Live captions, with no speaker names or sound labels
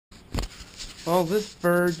Well, this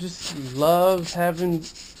bird just loves having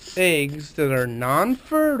eggs that are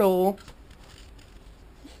non-fertile.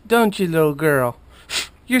 Don't you, little girl?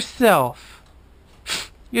 Yourself.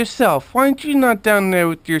 Yourself. Why aren't you not down there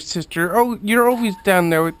with your sister? Oh, you're always down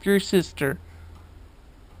there with your sister.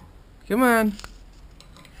 Come on.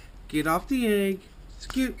 Get off the egg.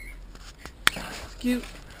 Scoot. Scoot.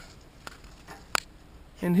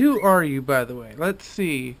 And who are you, by the way? Let's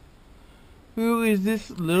see. Who is this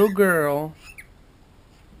little girl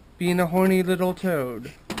being a horny little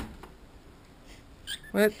toad?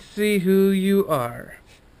 Let's see who you are.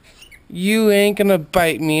 You ain't gonna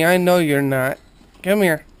bite me. I know you're not. Come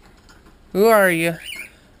here. Who are you?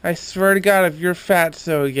 I swear to God, if you're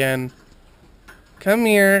fatso again. Come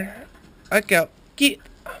here. Let go. Get.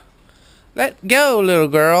 Let go, little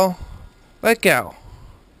girl. Let go.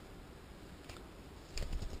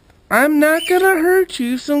 I'm not gonna hurt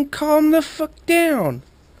you, so calm the fuck down.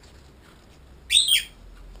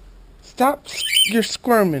 Stop your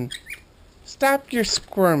squirming. Stop your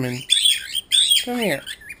squirming. Come here.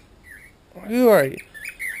 Who are you?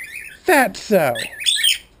 Fatso.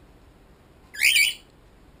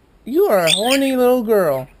 You are a horny little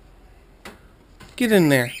girl. Get in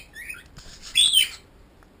there.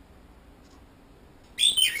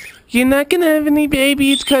 You're not gonna have any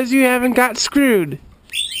babies because you haven't got screwed.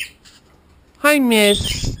 Hi,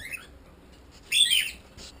 miss.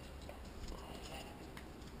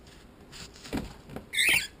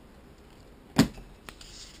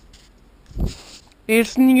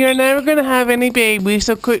 You're never gonna have any babies,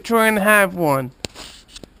 so quit trying to have one.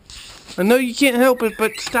 I know you can't help it,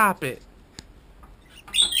 but stop it.